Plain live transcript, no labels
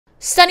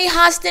Sunny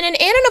Hostin and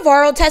Anna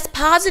Navarro test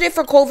positive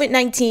for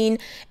COVID-19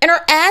 and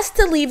are asked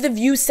to leave the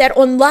View set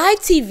on live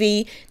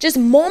TV just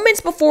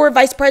moments before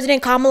Vice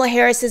President Kamala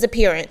Harris's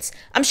appearance.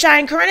 I'm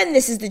Cheyenne Curran and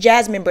this is the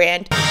Jasmine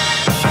Brand.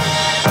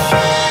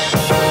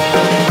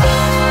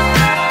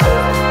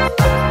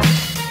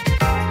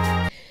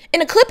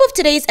 In a clip of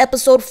today's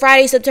episode,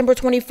 Friday, September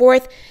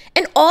 24th,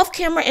 an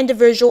off-camera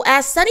individual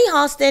asked Sunny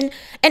Hostin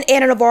and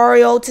Anna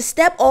Navarro to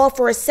step off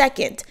for a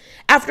second.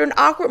 After an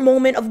awkward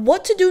moment of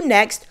what to do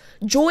next,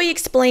 Joy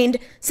explained,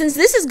 since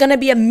this is going to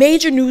be a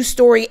major news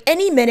story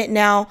any minute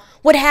now,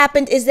 what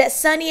happened is that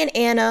Sunny and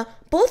Anna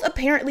both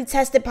apparently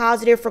tested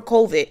positive for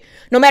COVID.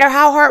 No matter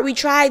how hard we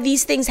try,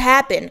 these things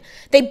happen.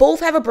 They both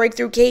have a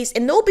breakthrough case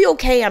and they'll be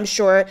okay, I'm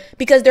sure,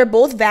 because they're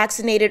both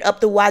vaccinated up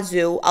the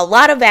wazoo, a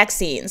lot of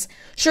vaccines.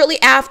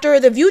 Shortly after,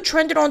 the View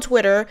trended on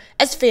Twitter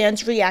as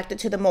fans reacted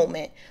to the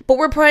moment. But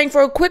we're praying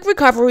for a quick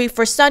recovery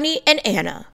for Sunny and Anna.